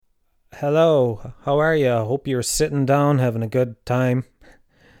Hello, how are you? I hope you're sitting down having a good time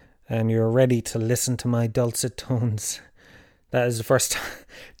and you're ready to listen to my dulcet tones. That is the first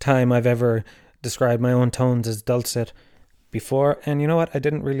time I've ever described my own tones as dulcet before, and you know what? I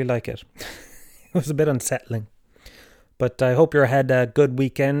didn't really like it. It was a bit unsettling. But I hope you had a good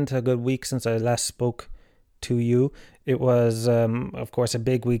weekend, a good week since I last spoke to you. It was, of course, a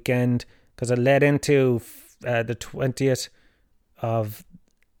big weekend because it led into the 20th of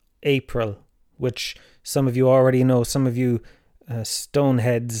April, which some of you already know. Some of you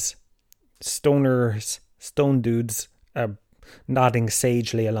stoneheads, stoners, stone dudes are nodding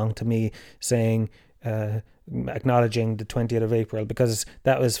sagely along to me saying, acknowledging the 20th of April, because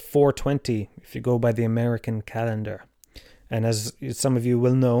that was 420 if you go by the American calendar. And as some of you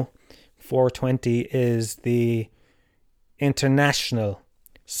will know, 420 is the international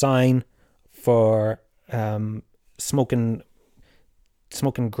sign for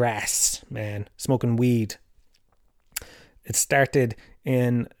smoking grass, man, smoking weed. It started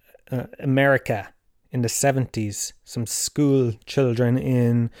in America in the 70s. Some school children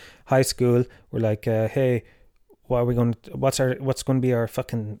in high school were like, hey, what's going to be our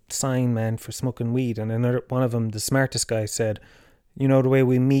fucking sign, man, for smoking weed? And another one of them, the smartest guy, said, you know, the way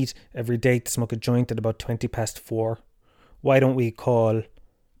we meet every day to smoke a joint at about 20 past 4, why don't we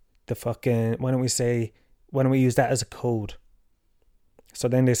use that as a code? So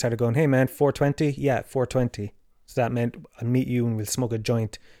then they started going, hey man, 420? Yeah, 420. So that meant I'll meet you and we'll smoke a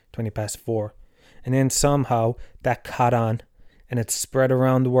joint 20 past 4. And then somehow that caught on and it spread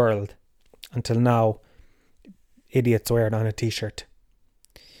around the world until now idiots wear it on a t-shirt.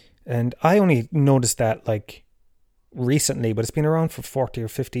 And I only noticed that like recently, but it's been around for 40 or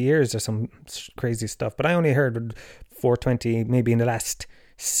 50 years or some crazy stuff. But I only heard 420 maybe in the last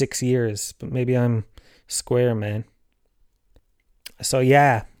 6 years. But maybe I'm square, man. So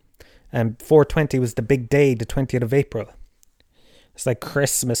yeah, 420 was the big day, the 20th of April. It's like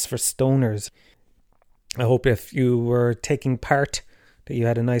Christmas for stoners. I hope if you were taking part that you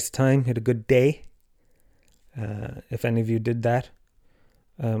had a nice time, you had a good day. If any of you did that.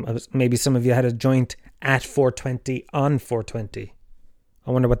 Maybe some of you had a joint at 420 on 420.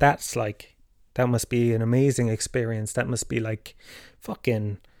 I wonder what that's like. That must be an amazing experience. That must be like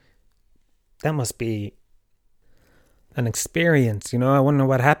that must be an experience, you know. I wonder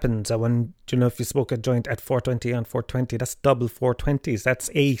what happens. I wonder, if you smoke a joint at 420 on 420, that's double 420s. That's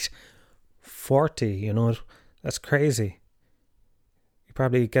 840, you know. That's crazy. You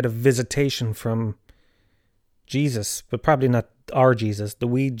probably get a visitation from Jesus, but probably not our Jesus, the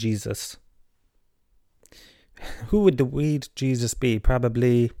weed Jesus. Who would the weed Jesus be?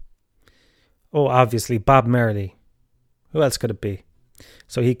 Probably, obviously Bob Marley. Who else could it be?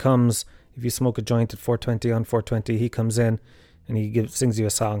 So he comes, if you smoke a joint at 420 on 420, he comes in and he sings you a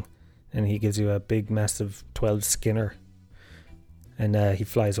song and he gives you a big massive 12 Skinner and he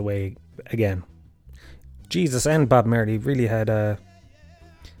flies away again. Jesus and Bob Marley really had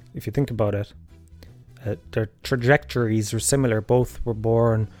if you think about it, their trajectories were similar. Both were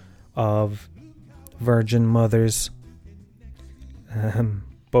born of virgin mothers.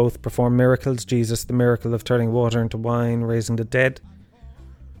 Both performed miracles. Jesus, the miracle of turning water into wine, raising the dead.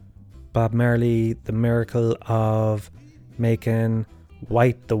 Bob Marley, the miracle of making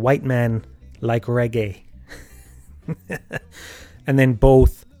the white man like reggae. And then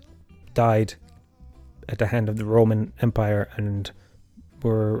both died at the hand of the Roman Empire and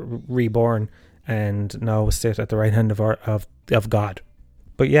were reborn and now sit at the right hand of God.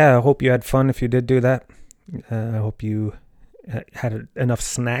 But yeah, I hope you had fun if you did do that. I hope you had enough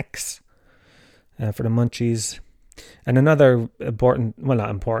snacks for the munchies. And another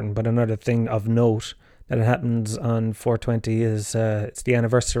another thing of note that happens on 420 is it's the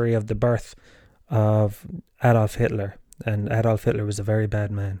anniversary of the birth of Adolf Hitler. And Adolf Hitler was a very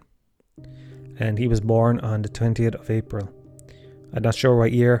bad man. And he was born on the 20th of April. I'm not sure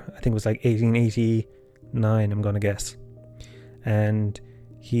what year. I think it was like 1889, I'm going to guess. And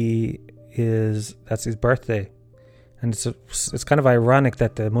that's his birthday. And it's kind of ironic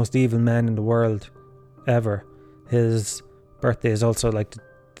that the most evil man in the world ever, his birthday is also like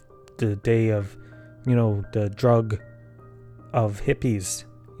the day of, the drug of hippies.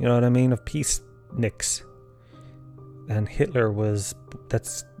 You know what I mean? Of peaceniks. And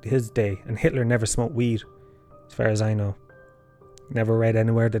that's his day. And Hitler never smoked weed, as far as I know. Never read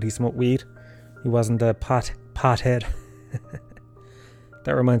anywhere that he smoked weed. He wasn't a pothead.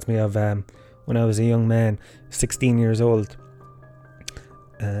 That reminds me of when I was a young man, 16 years old.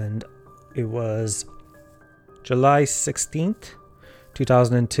 And it was July 16th,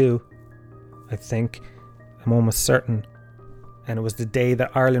 2002, I think. I'm almost certain. and it was the day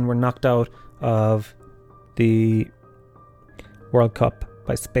that Ireland were knocked out of the World Cup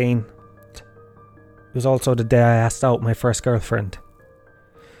by Spain. It was also the day I asked out my first girlfriend,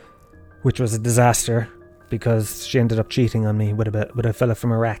 which was a disaster because she ended up cheating on me with a fella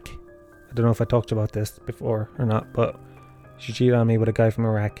from Iraq. I don't know if I talked about this before or not, but she cheated on me with a guy from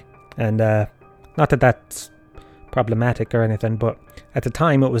Iraq. And not that that's problematic or anything, but at the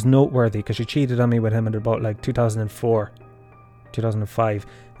time it was noteworthy because she cheated on me with him at about like 2004, 2005,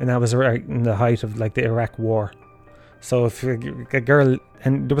 and that was right in the height of like the Iraq war. So if a girl,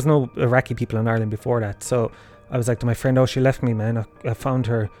 and there was no Iraqi people in Ireland before that, so I was like to my friend, oh, she left me, man. I found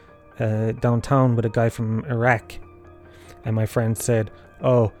her downtown with a guy from Iraq. And my friend said,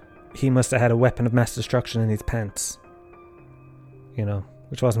 oh, he must have had a weapon of mass destruction in his pants, you know,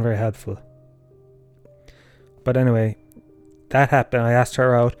 which wasn't very helpful. But anyway, that happened. I asked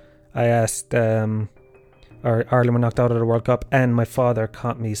her out. I asked, Ireland were knocked out of the World Cup, and my father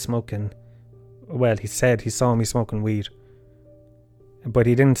caught me smoking. Well, he said he saw me smoking weed, but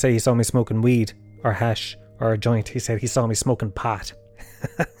he didn't say he saw me smoking weed or hash or a joint. He said he saw me smoking pot.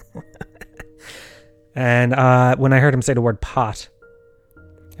 And when I heard him say the word pot,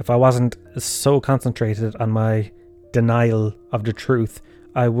 if I wasn't so concentrated on my denial of the truth,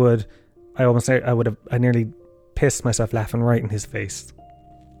 I nearly pissed myself laughing right in his face.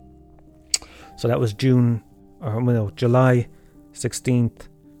 So that was July 16th,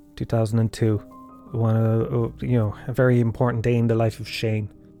 2002. A very important day in the life of Shane.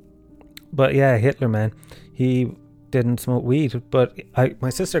 But yeah, Hitler, man, he didn't smoke weed, but my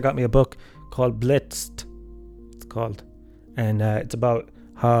sister got me a book called Blitzed, it's called, and it's about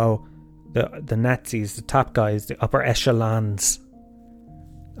how the Nazis, the top guys, the upper echelons,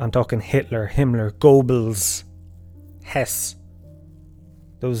 I'm talking Hitler, Himmler, Goebbels, Hess,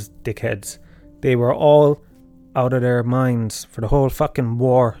 those dickheads, they were all out of their minds for the whole fucking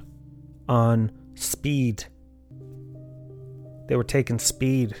war on speed. They were taking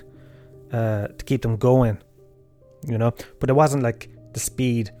speed to keep them going, you know, but it wasn't like the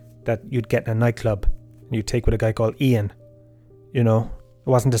speed that you'd get in a nightclub and you'd take with a guy called Ian, you know. It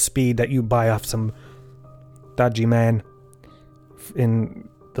wasn't the speed that you buy off some dodgy man in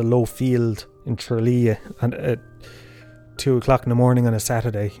the low field in Tralee at 2 o'clock in the morning on a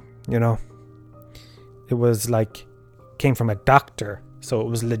Saturday, you know. It was like, came from a doctor, so it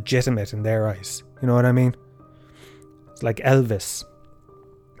was legitimate in their eyes, you know what I mean? It's like Elvis.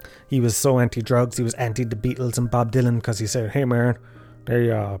 He was so anti-drugs, he was anti the Beatles and Bob Dylan because he said, hey man, they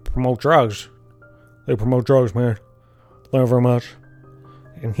promote drugs. They promote drugs, man. Thank you very much.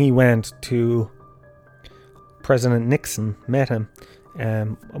 And he went to President Nixon, met him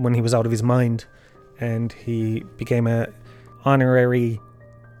when he was out of his mind, and he became a honorary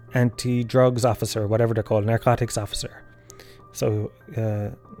anti-drugs officer, whatever they're called, narcotics officer. So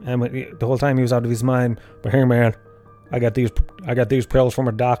and the whole time he was out of his mind, but hey man, I got these pills from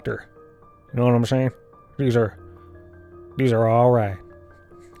a doctor. You know what I'm saying? These are all right.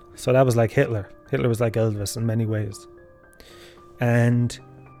 So that was like Hitler. Hitler was like Elvis in many ways. And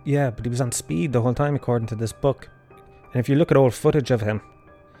yeah, but he was on speed the whole time according to this book. And if you look at old footage of him,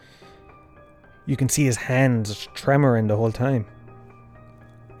 you can see his hands tremoring the whole time.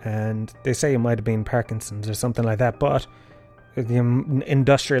 And they say it might have been Parkinson's or something like that, but the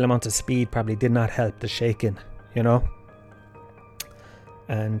industrial amounts of speed probably did not help the shaking, you know.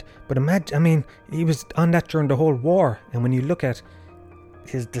 But imagine, I mean, he was on that during the whole war, and when you look at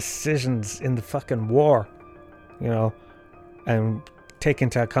his decisions in the fucking war, you know, and take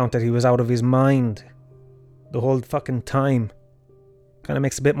into account that he was out of his mind the whole fucking time, kind of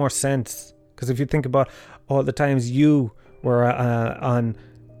makes a bit more sense. Because if you think about all the times you were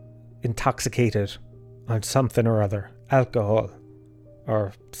intoxicated on something or other, alcohol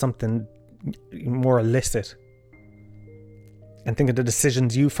or something more illicit, and think of the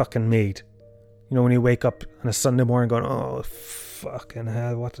decisions you fucking made, you know, when you wake up on a Sunday morning going, oh fucking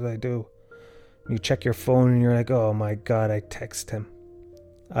hell, what did I do? And you check your phone and you're like, oh my god, I text him,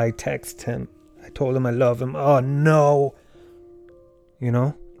 I told him I love him, oh no, you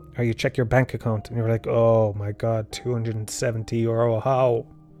know. Or you check your bank account and you're like, oh my god, 270 euro,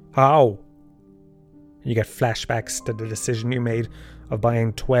 how? You get flashbacks to the decision you made of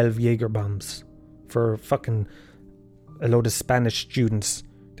buying 12 Jaeger bombs for fucking a load of Spanish students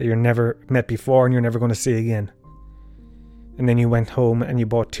that you're never met before and you're never going to see again. And then you went home and you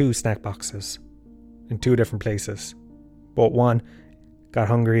bought 2 snack boxes in 2 different places. Bought one, got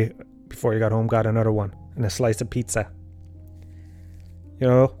hungry before you got home, got another one, and a slice of pizza. You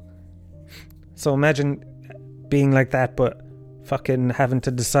know? So imagine being like that, but fucking having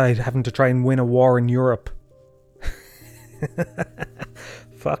to try and win a war in Europe.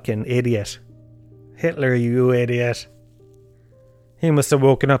 Fucking idiot. Hitler, you idiot. He must have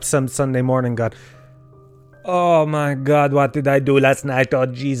woken up some Sunday morning and got, oh my God, what did I do last night? Oh,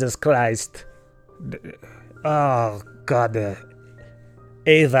 Jesus Christ. Oh, God.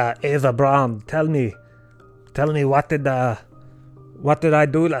 Eva Braun, tell me what did I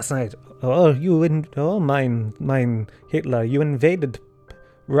do last night? Oh, mine Hitler, you invaded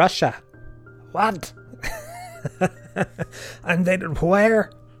Russia. What? Invaded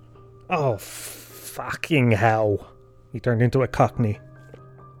where? Oh, fucking hell. He turned into a cockney.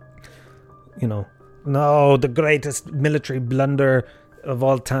 No, the greatest military blunder of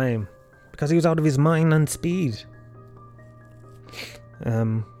all time. Because he was out of his mind on speed.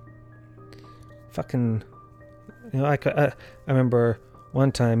 I remember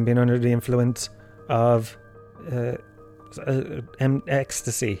one time being under the influence of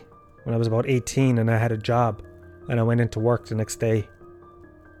ecstasy when I was about 18 and I had a job and I went into work the next day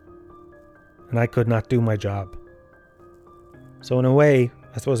and I could not do my job. So in a way,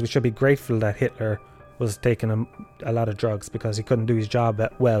 I suppose we should be grateful that Hitler was taking a lot of drugs because he couldn't do his job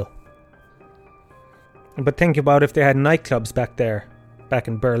that well. But think about if they had nightclubs back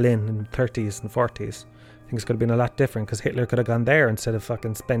in Berlin in the 30s and 40s. Things could have been a lot different because Hitler could have gone there instead of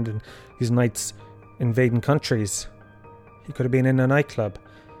fucking spending his nights invading countries. He could have been in a nightclub.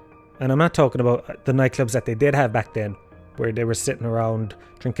 And I'm not talking about the nightclubs that they did have back then, where they were sitting around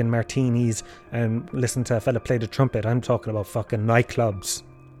drinking martinis and listening to a fella play the trumpet. I'm talking about fucking nightclubs.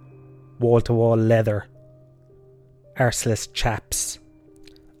 Wall-to-wall leather. Arseless chaps.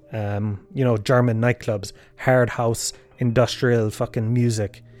 German nightclubs. Hard house, industrial fucking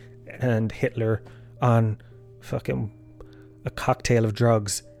music. And Hitler on fucking a cocktail of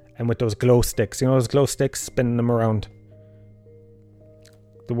drugs. And with those glow sticks. Those glow sticks, spinning them around.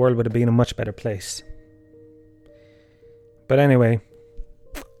 The world would have been a much better place. But anyway,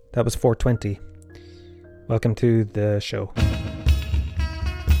 that was 420. Welcome to the show.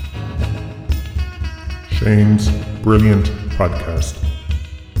 Shane's Brilliant Podcast.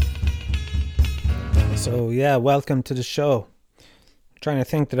 So yeah, welcome to the show. I'm trying to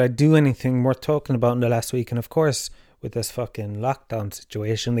think, did I do anything worth talking about in the last week? And of course, with this fucking lockdown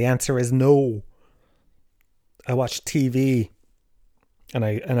situation, the answer is no. I watched TV and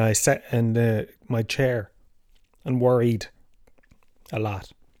I sat in my chair and worried a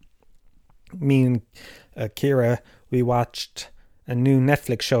lot. Me and Kira, we watched a new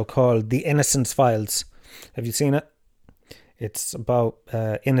Netflix show called The Innocence Files. Have you seen it? It's about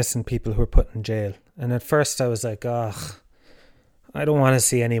innocent people who are put in jail. And at first I was like, I don't want to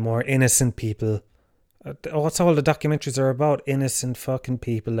see any more innocent people. What's all the documentaries are about? Innocent fucking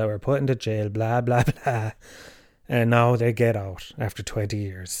people that were put into jail, blah, blah, blah. And now they get out after 20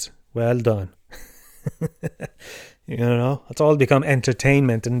 years. Well done. It's all become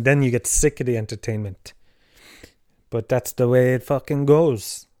entertainment, and then you get sick of the entertainment. But that's the way it fucking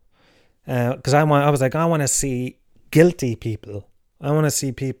goes. Because I was like, I want to see guilty people. I want to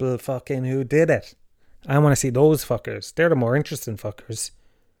see people fucking who did it. I want to see those fuckers. They're the more interesting fuckers.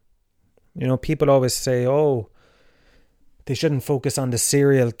 People always say, they shouldn't focus on the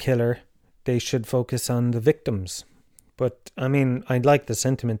serial killer. They should focus on the victims. But, I like the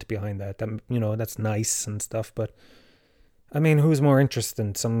sentiment behind that. That's nice and stuff. But, who's more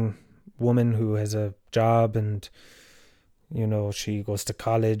interesting? Some woman who has a job and, she goes to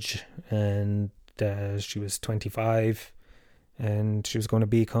college and she was 25 and she was going to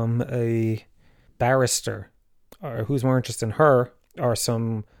become a barrister. Or who's more interested in her or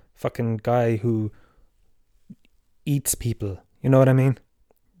some fucking guy who eats people? You know what I mean?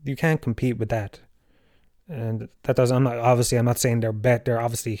 You can't compete with that. And that doesn't, I'm not saying they're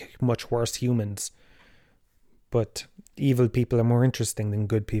obviously much worse humans. But evil people are more interesting than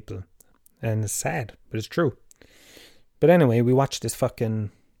good people. And it's sad, but it's true. But anyway, we watched this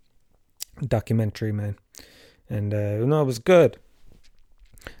fucking documentary, man. And it was good.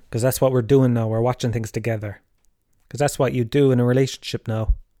 Because that's what we're doing now. We're watching things together. Because that's what you do in a relationship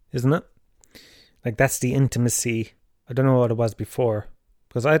now, isn't it? Like, that's the intimacy. I don't know what it was before.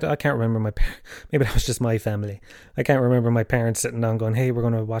 Because I can't remember maybe that was just my family. I can't remember my parents sitting down going, hey, we're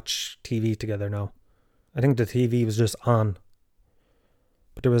going to watch TV together now. I think the TV was just on.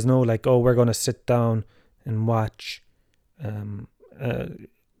 But there was no we're going to sit down and watch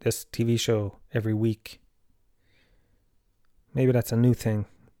this TV show every week. Maybe that's a new thing.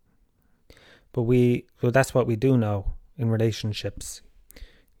 But that's what we do now in relationships.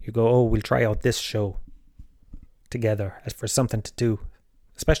 You go, we'll try out this show together as for something to do.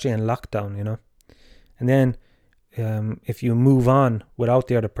 Especially in lockdown, And then if you move on without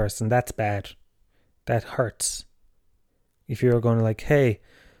the other person, that's bad. That hurts. If you're going like, hey,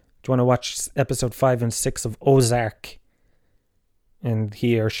 do you want to watch episode 5 and 6 of Ozark? And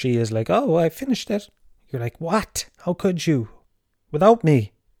he or she is like, oh, I finished it. You're like, what? How could you? Without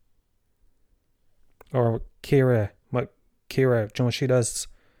me? Or Kira, do you know what she does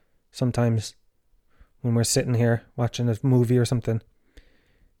sometimes when we're sitting here watching a movie or something?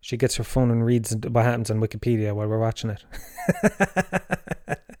 She gets her phone and reads what happens on Wikipedia while we're watching it.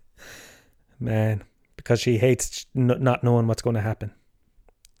 Man, because she hates not knowing what's going to happen.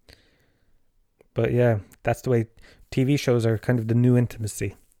 But yeah, that's the way TV shows are kind of the new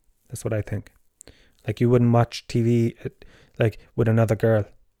intimacy. That's what I think. Like you wouldn't watch TV like with another girl.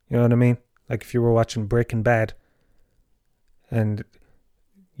 You know what I mean? Like if you were watching Breaking Bad and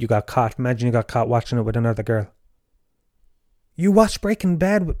you got caught. Imagine you got caught watching it with another girl. You watched Breaking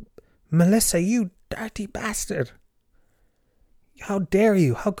Bad with Melissa, you dirty bastard. How dare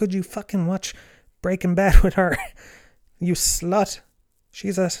you? How could you fucking watch Breaking Bad with her? You slut.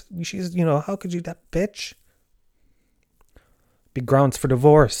 She's, how could you, that bitch? Be grounds for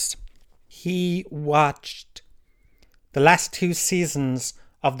divorce. He watched the last 2 seasons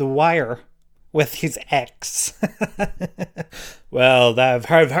of The Wire with his ex. Well, I've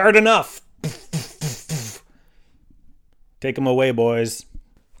heard enough. Take him away, boys.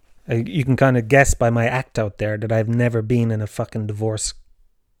 You can kind of guess by my act out there that I've never been in a fucking divorce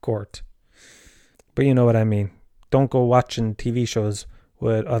court. But you know what I mean. Don't go watching TV shows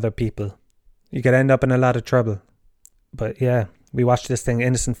with other people. You could end up in a lot of trouble. But yeah, we watched this thing,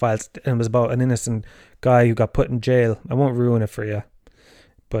 Innocent Files, and it was about an innocent guy who got put in jail. I won't ruin it for you.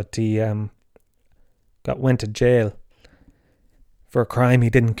 But he went to jail for a crime he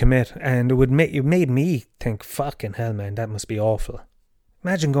didn't commit, and it made me think, fucking hell, man, that must be awful.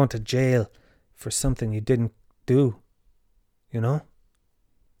 Imagine going to jail for something you didn't do, you know?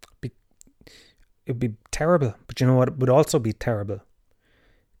 It'd be terrible. But you know what? It would also be terrible?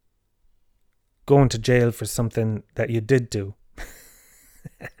 Going to jail for something that you did do.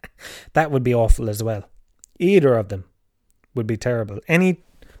 That would be awful as well. Either of them would be terrible. Any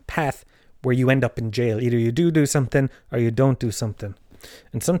path where you end up in jail, either you do something or you don't do something.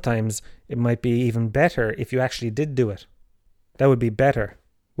 And sometimes it might be even better if you actually did do it. That would be better,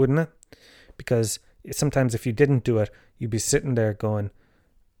 wouldn't it? Because sometimes if you didn't do it, you'd be sitting there going,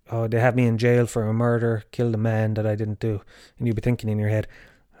 oh, they have me in jail for a murder, killed a man that I didn't do. And you'd be thinking in your head,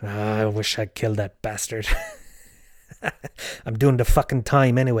 I wish I'd killed that bastard. I'm doing the fucking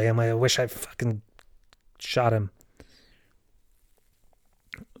time anyway. I wish I fucking shot him.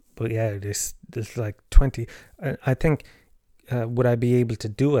 But yeah, this like 20. I think, would I be able to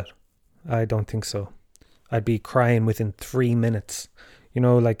do it? I don't think so. I'd be crying within 3 minutes. You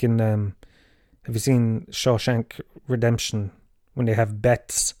know, like in, have you seen Shawshank Redemption? When they have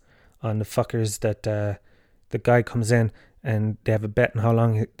bets on the fuckers that the guy comes in and they have a bet on how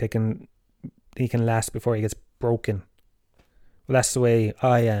long he can last before he gets broken. Well, that's the way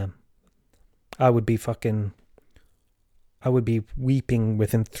I am. I would be weeping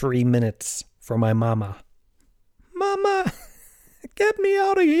within 3 minutes for my mama. Mama, get me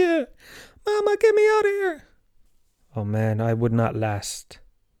out of here. Mama, get me out of here. Oh man, I would not last.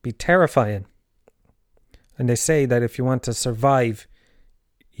 Be terrifying. And they say that if you want to survive,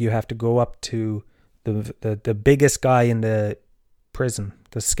 you have to go up to the biggest guy in the prison,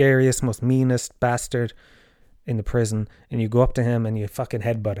 the scariest, most meanest bastard in the prison, and you go up to him and you fucking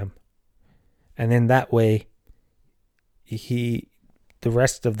headbutt him. And then that way, the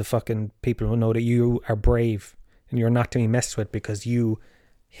rest of the fucking people will know that you are brave and you're not to be messed with because you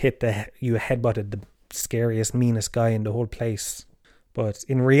headbutted the scariest, meanest guy in the whole place. But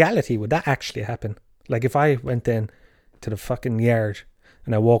in reality, would that actually happen? Like if I went in to the fucking yard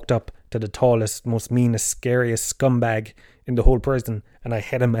and I walked up to the tallest, most meanest, scariest scumbag in the whole prison and I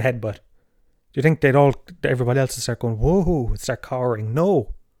hit him a headbutt, do you think everybody else would start going, whoa, start cowering?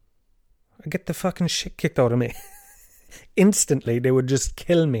 No. I get the fucking shit kicked out of me. Instantly, they would just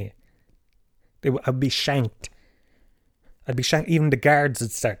kill me. I'd be shanked. Even the guards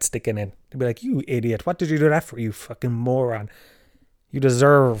would start sticking in. They'd be like, you idiot, what did you do that for, you fucking moron? You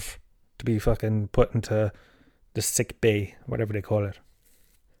deserve to be fucking put into the sick bay, whatever they call it.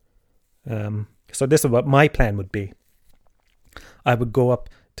 So this is what my plan would be. I would go up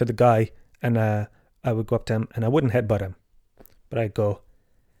to the guy and I would go up to him and I wouldn't headbutt him. But I'd go,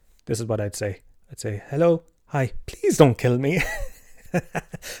 this is what I'd say. I'd say, hello, hi, please don't kill me.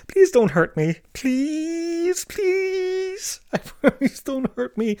 Please don't hurt me. Please. Please don't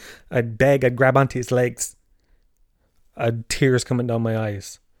hurt me. I'd beg, I'd grab onto his legs. I'd tears coming down my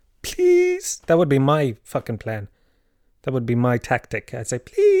eyes. Please. That would be my fucking plan. That would be my tactic. I'd say,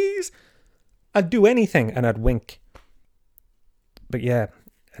 please. I'd do anything and I'd wink. But yeah,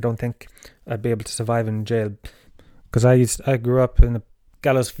 I don't think I'd be able to survive in jail, because I grew up in the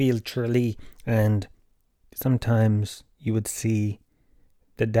Gallowsfield, Tralee, and sometimes you would see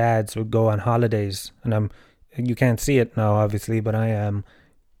the dads would go on holidays, and you can't see it now obviously, but I am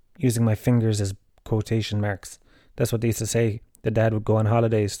using my fingers as quotation marks. That's what they used to say. The dad would go on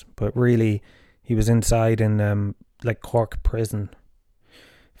holidays, but really he was inside in like Cork prison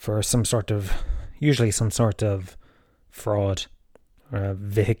for usually some sort of fraud, or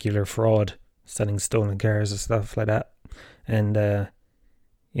vehicular fraud, selling stolen cars and stuff like that. And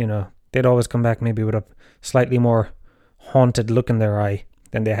they'd always come back maybe with a slightly more haunted look in their eye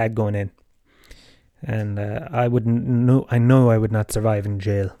than they had going in. And I know I would not survive in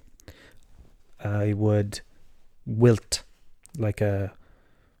jail. I would wilt like a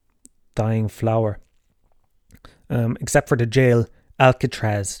dying flower. Except for the jail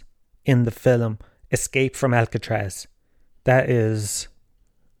Alcatraz in the film Escape from Alcatraz. That is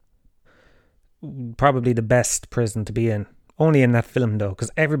probably the best prison to be in. Only in that film though,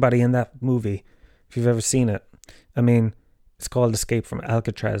 because everybody in that movie, if you've ever seen it, I mean, it's called Escape from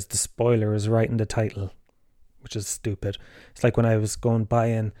Alcatraz. The spoiler is right in the title, which is stupid. It's like when I was going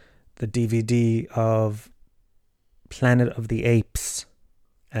buying the DVD of Planet of the Apes,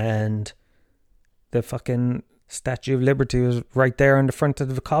 and the fucking Statue of Liberty was right there on the front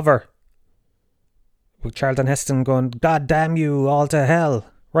of the cover, with Charlton Heston going, "God damn you all to hell,"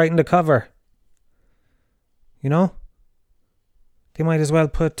 right in the cover. You know? They might as well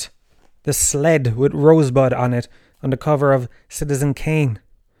put the sled with Rosebud on it on the cover of Citizen Kane.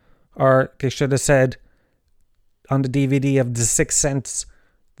 Or they should have said on the DVD of The Sixth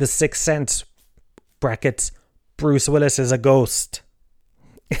Sense, brackets, Bruce Willis is a ghost.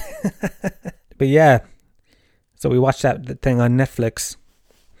 But yeah, so we watched that thing on Netflix,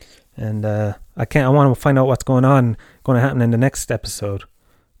 and I want to find out what's going to happen in the next episode,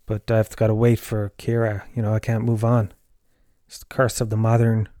 but I've got to wait for Kira. I can't move on. It's the curse of the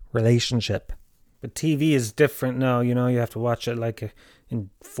modern relationship. But TV is different now. You have to watch it like in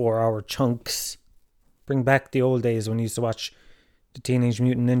 4-hour chunks. Bring back the old days when you used to watch the Teenage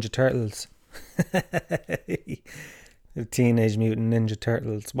Mutant Ninja Turtles. The Teenage Mutant Ninja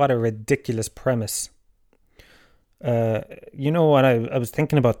Turtles. What a ridiculous premise. You know what? I was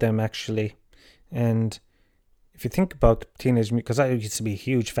thinking about them actually. And if you think about Teenage Mutant, because I used to be a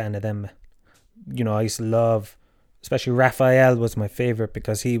huge fan of them. I used to love, especially Raphael was my favorite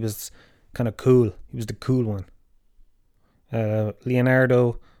because he was kind of cool. He was the cool one.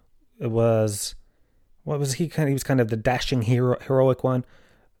 Leonardo was, what was he? He was kind of the dashing heroic one.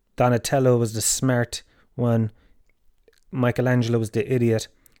 Donatello was the smart one. Michelangelo was the idiot,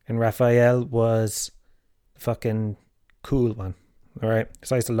 and Raphael was the fucking cool one. All right,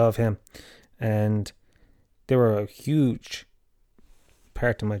 so I used to love him, and they were a huge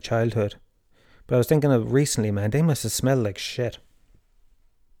part of my childhood. But I was thinking of recently, man, they must have smelled like shit.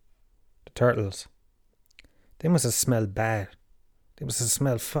 The turtles. They must have smelled bad. They must have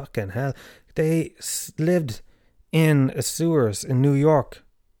smelled fucking hell. They lived in sewers in New York,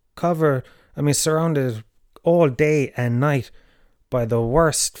 surrounded all day and night by the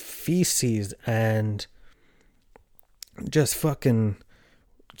worst feces and just fucking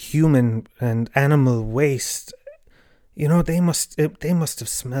human and animal waste. They must have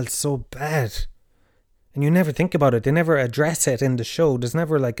smelled so bad. And you never think about it. They never address it in the show. There's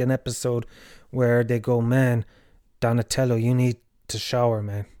never like an episode where they go, "Man, Donatello, you need to shower,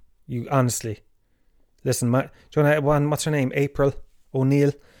 man. You honestly, listen, what's her name? April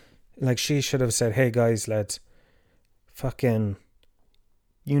O'Neil. Like, she should have said, 'Hey guys, lads, fucking,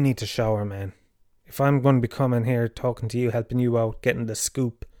 you need to shower, man. If I'm going to be coming here talking to you, helping you out, getting the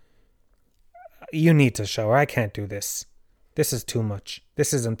scoop, you need to shower. I can't do this. This is too much.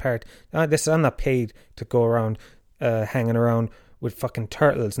 This isn't part. I'm not paid to go around hanging around with fucking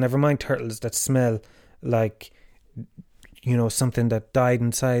turtles. Never mind turtles that smell like, something that died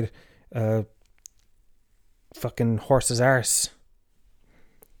inside fucking horse's arse.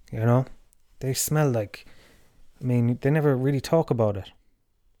 They smell like, they never really talk about it.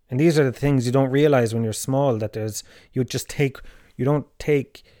 And these are the things you don't realize when you're small, that you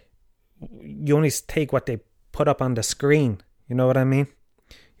only take what they put up on the screen. You know what I mean?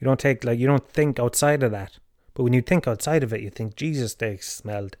 You don't think outside of that. But when you think outside of it, you think, Jesus, they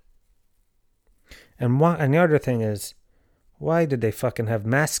smelled. And the other thing is, why did they fucking have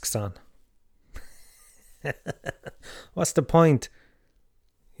masks on? What's the point?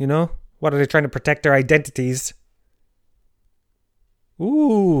 What are they trying to protect their identities?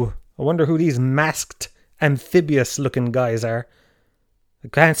 Ooh, I wonder who these masked, amphibious looking guys are. I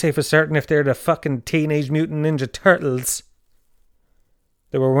can't say for certain if they're the fucking Teenage Mutant Ninja Turtles.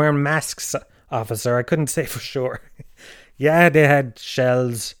 They were wearing masks, officer. I couldn't say for sure. Yeah, they had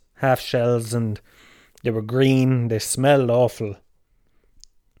shells, half shells, and they were green. They smelled awful.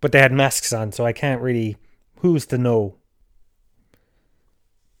 But they had masks on, so I can't really... Who's to know?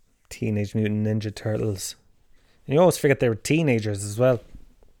 Teenage Mutant Ninja Turtles. And you always forget they were teenagers as well.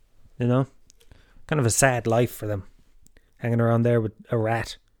 You know? Kind of a sad life for them. Hanging around there with a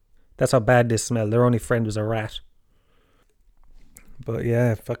rat. That's how bad they smell. Their only friend was a rat. But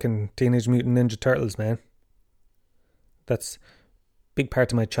yeah, fucking Teenage Mutant Ninja Turtles, man. That's a big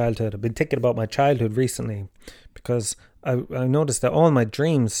part of my childhood. I've been thinking about my childhood recently because I noticed that all my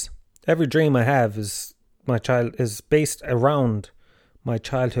dreams, every dream I have is based around my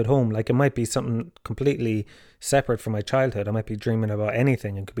childhood home. Like it might be something completely separate from my childhood. I might be dreaming about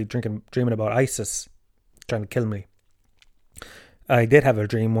anything. I could be dreaming about ISIS trying to kill me. I did have a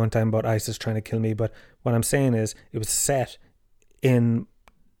dream one time about ISIS trying to kill me, but what I'm saying is it was set in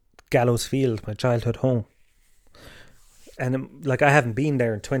Gallows Field, my childhood home. And like I haven't been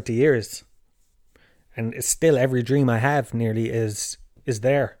there in 20 years. And it's still every dream I have nearly is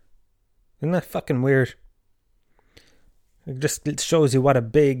there. Isn't that fucking weird? It shows you what a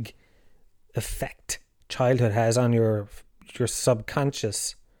big effect childhood has on your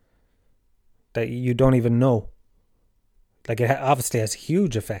subconscious that you don't even know. Like it obviously has a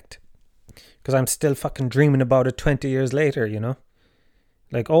huge effect. Because I'm still fucking dreaming about it 20 years later, you know?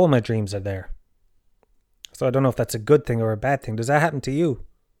 Like all my dreams are there. So I don't know if that's a good thing or a bad thing. Does that happen to you?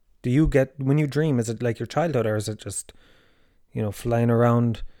 Do you get, when you dream, is it like your childhood or is it just, you know, flying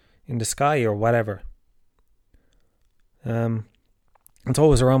around in the sky or whatever? It's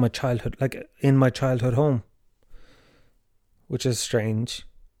always around my childhood, like in my childhood home, which is strange.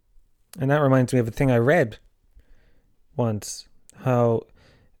 And that reminds me of a thing I read once, how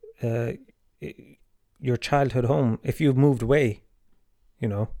your childhood home, if you've moved away, you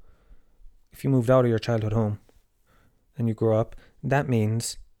know, if you moved out of your childhood home and you grew up, that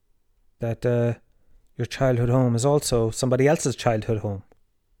means that your childhood home is also somebody else's childhood home.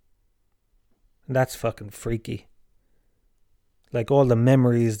 And that's fucking freaky. Like all the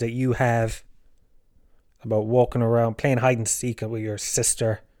memories that you have about walking around, playing hide and seek with your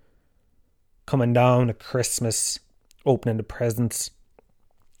sister, coming down at Christmas, opening the presents.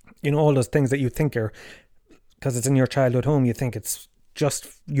 You know, all those things that you think are, because it's in your childhood home, you think it's just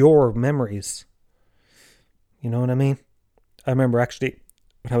your memories. You know what I mean? I remember actually,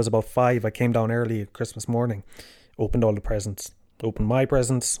 when I was about 5, I came down early Christmas morning, opened all the presents. Opened my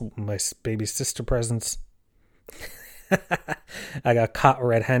presents, opened my baby sister presents. I got caught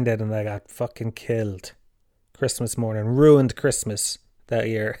red-handed and I got fucking killed. Christmas morning. Ruined Christmas that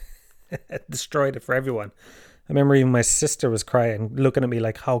year. Destroyed it for everyone. I remember even my sister was crying, looking at me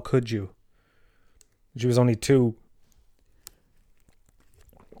like, how could you? She was only 2.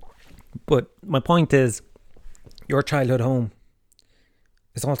 But my point is, your childhood home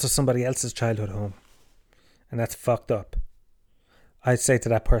is also somebody else's childhood home. And that's fucked up. I'd say to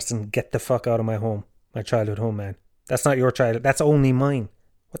that person, get the fuck out of my home. My childhood home, man. That's not your childhood. That's only mine.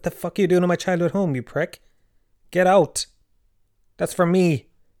 What the fuck are you doing in my childhood home, you prick? Get out. That's for me.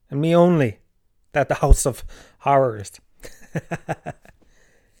 And me only. That the house of horrors.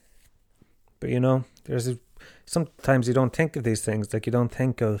 But you know, sometimes you don't think of these things. Like you don't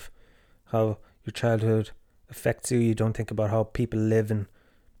think of how your childhood affects you. You don't think about how people live and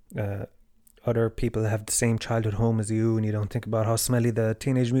other people have the same childhood home as you, and you don't think about how smelly the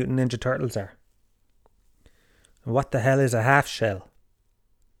Teenage Mutant Ninja Turtles are. And what the hell is a half shell?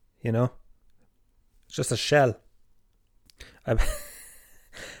 You know? It's just a shell. I've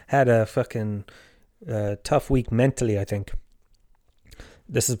had a fucking tough week mentally, I think.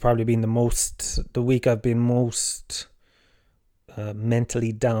 This has probably been the week I've been most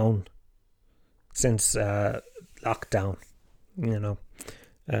mentally down since lockdown. You know,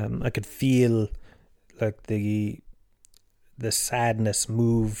 I could feel like the sadness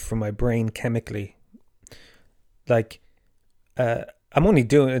move from my brain chemically. Like,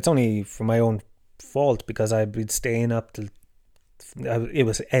 it's only for my own fault because I've been staying up till it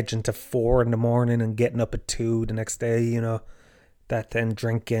was edging to 4 in the morning and getting up at 2 the next day, you know, that then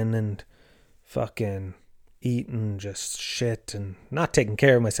drinking and fucking eating just shit and not taking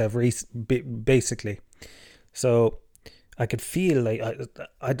care of myself basically. So I could feel like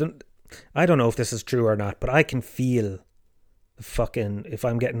I don't know if this is true or not, but I can feel fucking, if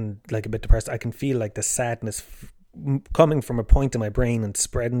I'm getting like a bit depressed, I can feel like the sadness coming from a point in my brain and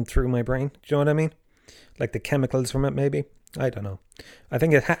spreading through my brain. Do you know what I mean? Like the chemicals from it, maybe. I don't know. I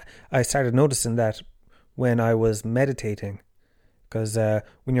think I started noticing that when I was meditating, because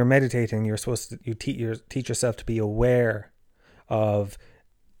when you're meditating, you're supposed to teach yourself to be aware of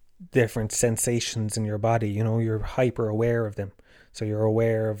different sensations in your body. You know, you're hyper aware of them. So you're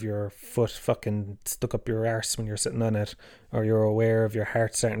aware of your foot fucking stuck up your arse when you're sitting on it, or you're aware of your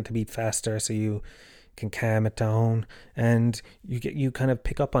heart starting to beat faster, so you can calm it down, and you kind of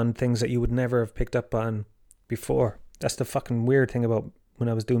pick up on things that you would never have picked up on before. That's the fucking weird thing about when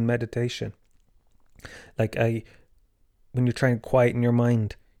I was doing meditation. Like when you're trying to quieten your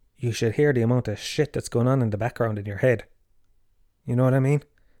mind, you should hear the amount of shit that's going on in the background in your head. You know what I mean?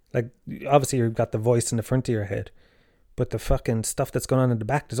 Like, obviously you've got the voice in the front of your head, but the fucking stuff that's going on in the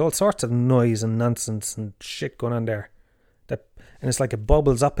back, there's all sorts of noise and nonsense and shit going on there. And it's like it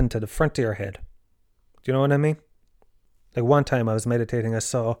bubbles up into the front of your head. Do you know what I mean? Like one time I was meditating, I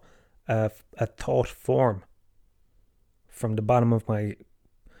saw a thought form from the bottom of my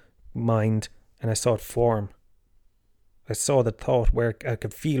mind, and I saw it form. I saw the thought, where I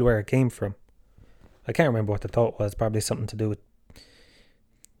could feel where it came from. I can't remember what the thought was, probably something to do with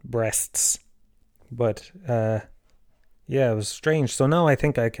breasts. But yeah, it was strange. So now I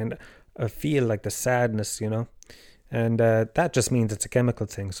think I can feel like the sadness, you know. And that just means it's a chemical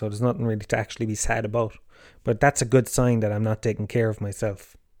thing, so there's nothing really to actually be sad about. But that's a good sign that I'm not taking care of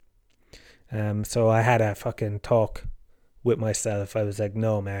myself. So I had a fucking talk with myself. I was like,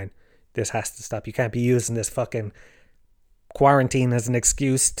 no, man, this has to stop. You can't be using this fucking quarantine as an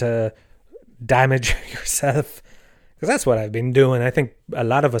excuse to damage yourself. Because that's what I've been doing. I think a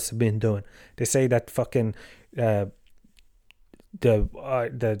lot of us have been doing. They say that fucking the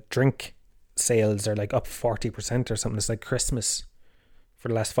drink sales are like up 40% or something. It's like Christmas for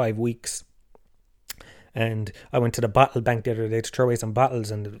the last 5 weeks. And I went to the bottle bank the other day to throw away some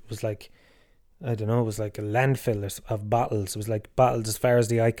bottles, and it was like, I don't know, it was like a landfill of bottles. It was like bottles as far as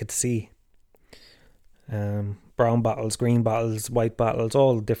the eye could see. Brown bottles, green bottles, white bottles,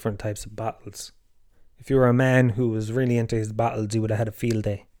 all different types of bottles. If you were a man who was really into his bottles, you would have had a field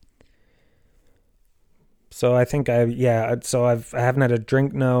day. So I think I haven't had a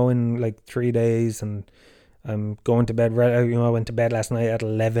drink now in like 3 days, and I'm going to bed. You know, I went to bed last night at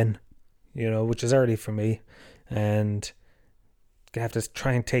 11, you know, which is early for me, and you have to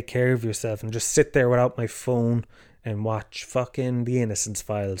try and take care of yourself and just sit there without my phone and watch fucking The Innocence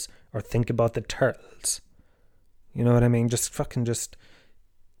Files or think about the Turtles. You know what I mean?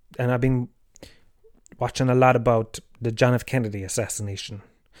 And I've been watching a lot about the John F. Kennedy assassination.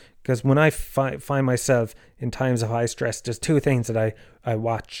 Because when I find myself in times of high stress, there's two things that I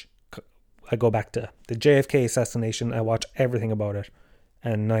watch. I go back to the JFK assassination. I watch everything about it,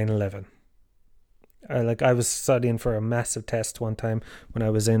 and 9/11. I was studying for a massive test one time when I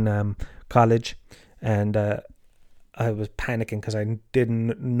was in college, and I was panicking because I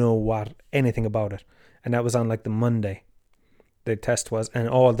didn't know anything about it, and that was on like the Monday. The test was, and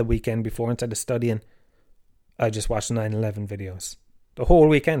all the weekend before, instead of studying, I just watched 9/11 videos. The whole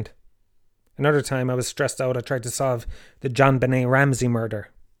weekend. Another time I was stressed out, I tried to solve the John Benet Ramsey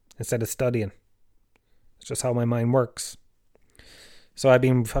murder instead of studying. It's just how my mind works. So I've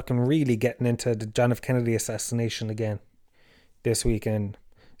been fucking really getting into the John F. Kennedy assassination again this weekend.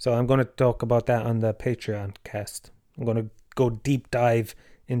 So I'm going to talk about that on the Patreon cast. I'm going to go deep dive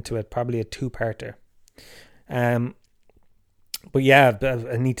into it, probably a 2-parter. But yeah,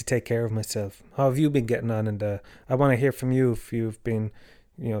 I need to take care of myself. How have you been getting on? I want to hear from you if you've been,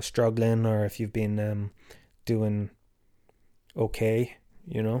 you know, struggling, or if you've been doing okay.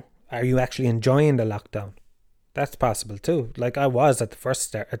 You know, are you actually enjoying the lockdown? That's possible too. Like I was at the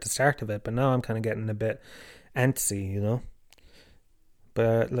start of it, but now I'm kind of getting a bit antsy, you know.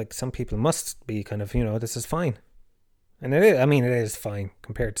 But like some people must be kind of, you know, this is fine, and it is. I mean, it is fine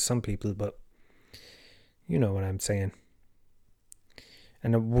compared to some people, but you know what I'm saying.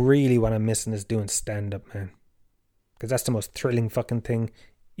 And really what I'm missing is doing stand-up, man. Because that's the most thrilling fucking thing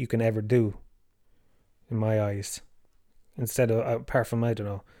you can ever do, in my eyes. Instead of, apart from, I don't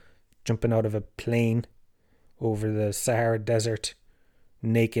know, jumping out of a plane over the Sahara Desert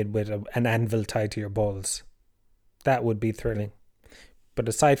naked with an anvil tied to your balls. That would be thrilling. But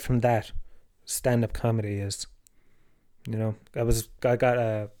aside from that, stand-up comedy is, you know, I got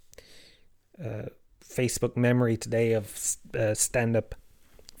a Facebook memory today of stand-up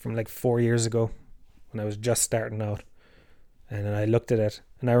from like 4 years ago when I was just starting out, and then I looked at it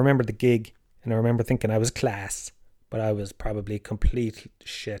and I remember the gig, and I remember thinking I was class, but I was probably complete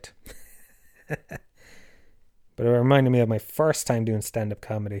shit. But it reminded me of my first time doing stand-up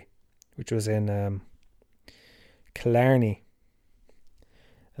comedy, which was in Killarney,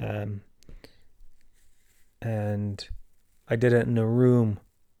 and I did it in a room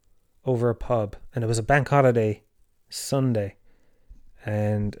over a pub, and it was a bank holiday Sunday.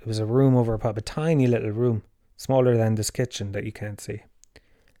 And it was a room over a pub, a tiny little room, smaller than this kitchen that you can't see.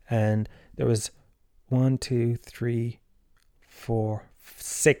 And there was 1, 2, 3, 4,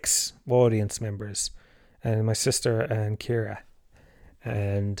 6 audience members, and my sister and Kira.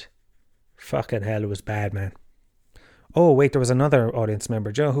 And fucking hell, it was bad, man. Oh wait, there was another audience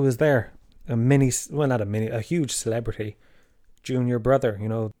member, Joe, who was there. A huge celebrity, Junior Brother,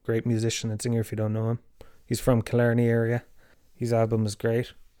 great musician and singer if you don't know him. He's from Killarney area. His album is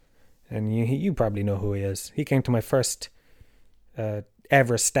great, and you probably know who he is. He came to my first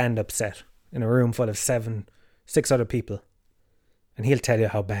ever stand-up set in a room full of 6 other people, and he'll tell you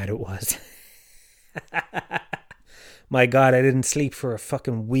how bad it was. My God, I didn't sleep for a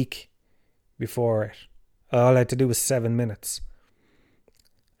fucking week before it. All I had to do was 7 minutes.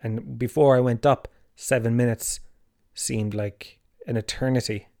 And before I went up, 7 minutes seemed like an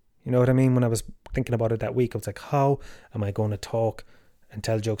eternity. You know what I mean? When I was thinking about it that week, I was like, how am I going to talk and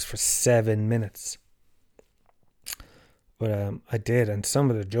tell jokes for 7 minutes? But I did, and some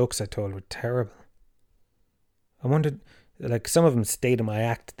of the jokes I told were terrible. I wondered, some of them stayed in my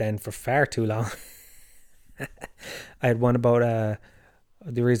act then for far too long. I had one about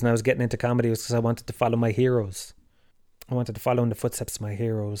the reason I was getting into comedy was because I wanted to follow my heroes. I wanted to follow in the footsteps of my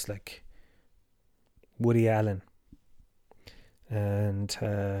heroes, like Woody Allen and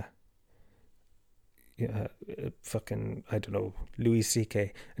fucking, I don't know, Louis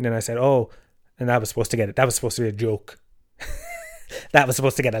C.K. And then I said, and that was supposed to be a joke. That was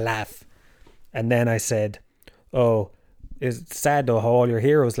supposed to get a laugh. And then I said, it's sad though how all your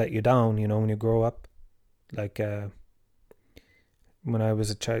heroes let you down, when you grow up. Like when I was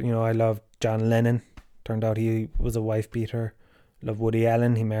a child, I loved John Lennon. Turned out he was a wife beater. Loved Woody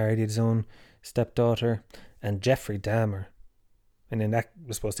Allen. He married his own stepdaughter. And Jeffrey Dahmer. And then that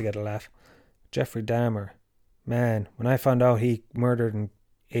was supposed to get a laugh. Jeffrey Dahmer. Man, when I found out he murdered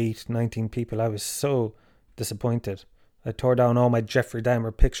 19 people, I was so disappointed. I tore down all my Jeffrey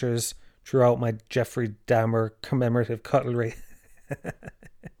Dahmer pictures, threw out my Jeffrey Dahmer commemorative cutlery.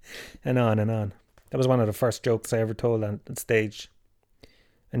 And on and on. That was one of the first jokes I ever told on stage.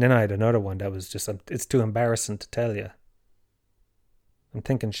 And then I had another one that was just, it's too embarrassing to tell you. I'm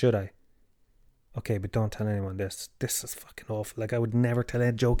thinking, should I? Okay, but don't tell anyone this. This is fucking awful. I would never tell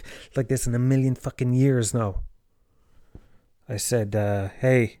a joke like this in a million fucking years now. I said,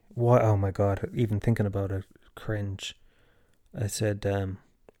 hey, what? Oh my God, even thinking about it, cringe. I said,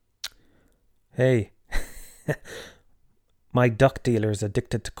 hey, my duck dealer's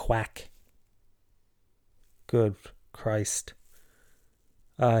addicted to quack. Good Christ.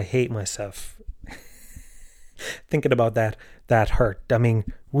 I hate myself. Thinking about that hurt. I mean,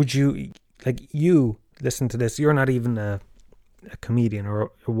 would you, you listen to this, you're not even a comedian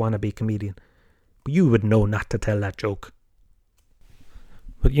or a wannabe comedian, but you would know not to tell that joke.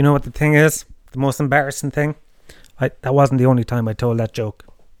 But you know what the thing is? The most embarrassing thing? That wasn't the only time I told that joke.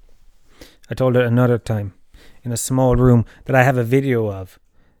 I told it another time in a small room that I have a video of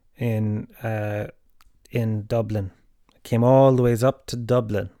in Dublin. I came all the ways up to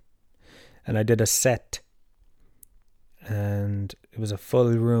Dublin and I did a set, and it was a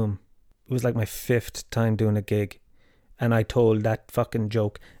full room. It was like my 5th time doing a gig, and I told that fucking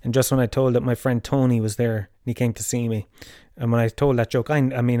joke. And just when I told it, my friend Tony was there and he came to see me. And when I told that joke, I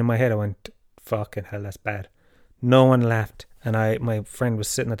mean in my head I went, fucking hell, that's bad. No one laughed, and my friend was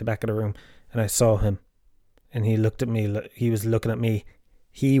sitting at the back of the room, and I saw him, and he looked at me. He was looking at me.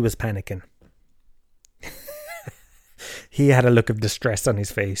 He was panicking. He had a look of distress on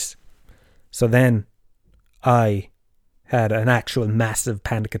his face. So then I had an actual massive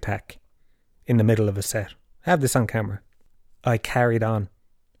panic attack in the middle of a set. I have this on camera. I carried on.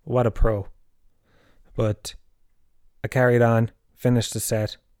 What a pro. But I carried on, finished the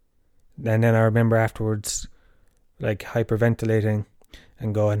set, and then I remember afterwards hyperventilating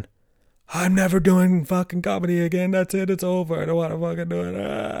and going, I'm never doing fucking comedy again. That's it. It's over. I don't want to fucking do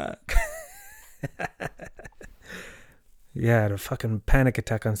it. Yeah, I had a fucking panic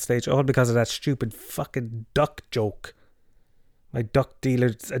attack on stage, all because of that stupid fucking duck joke. My duck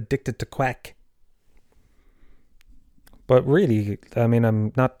dealer's addicted to quack. But really, I mean,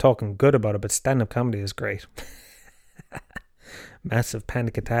 I'm not talking good about it, but stand-up comedy is great. Massive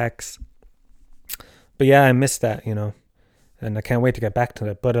panic attacks. But yeah, I missed that, and I can't wait to get back to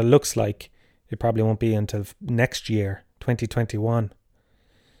it. But it looks like it probably won't be until next year, 2021.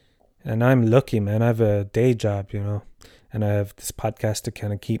 And I'm lucky, man. I have a day job, and I have this podcast to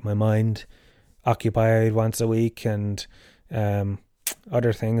kind of keep my mind occupied once a week, and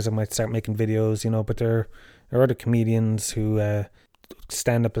other things. I might start making videos, but there are other comedians who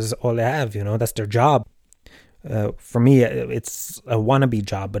stand-up is all they have, that's their job. For me, it's a wannabe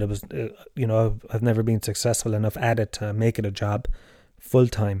job, but it was, I've never been successful enough at it to make it a job. full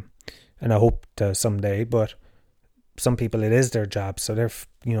time, and I hope to someday. But some people, it is their job, so they're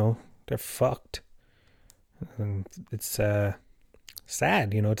fucked. And it's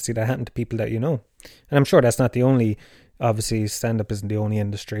sad, to see that happen to people that And I'm sure that's not the only. Obviously, stand up isn't the only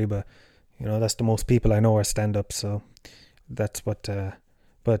industry, but that's the most people I know are stand up. So that's what.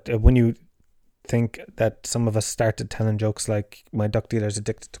 But when you think that some of us started telling jokes like my duck dealer's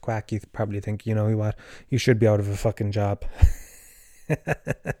addicted to quack, you probably think, you know what, you should be out of a fucking job.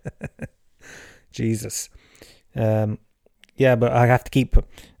 Jesus. Yeah, but I have to keep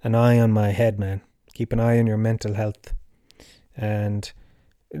an eye on my head, man. Keep an eye on your mental health. And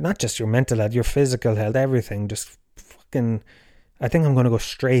not just your mental health, your physical health, everything. Just fucking, I think I'm going to go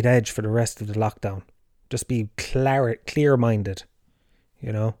straight edge for the rest of the lockdown. Just be clear-minded,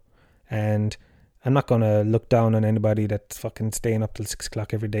 and I'm not going to look down on anybody that's fucking staying up till 6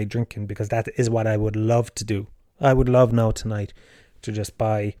 o'clock every day drinking, because that is what I would love to do. I would love now tonight to just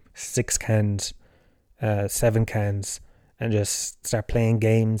buy 6 cans, 7 cans, and just start playing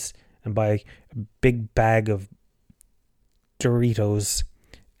games and buy a big bag of Doritos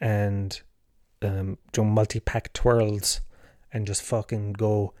and multi-pack twirls and just fucking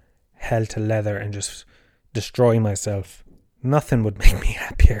go hell to leather and just destroy myself. Nothing would make me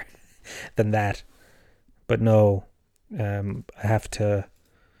happier than that. But no, I have to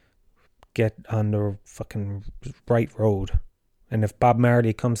get on the fucking right road. And if Bob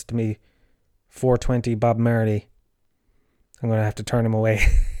Marley comes to me, 420 Bob Marley, I'm going to have to turn him away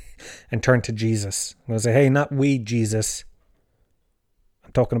and turn to Jesus. I'm going to say, hey, not weed Jesus.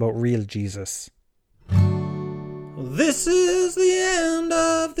 I'm talking about real Jesus. This is the end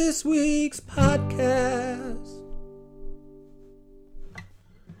of this week's podcast.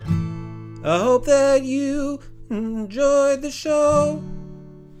 I hope that you enjoyed the show.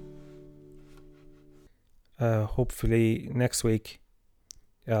 Hopefully next week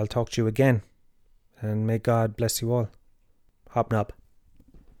I'll talk to you again. And may God bless you all. Hobnob.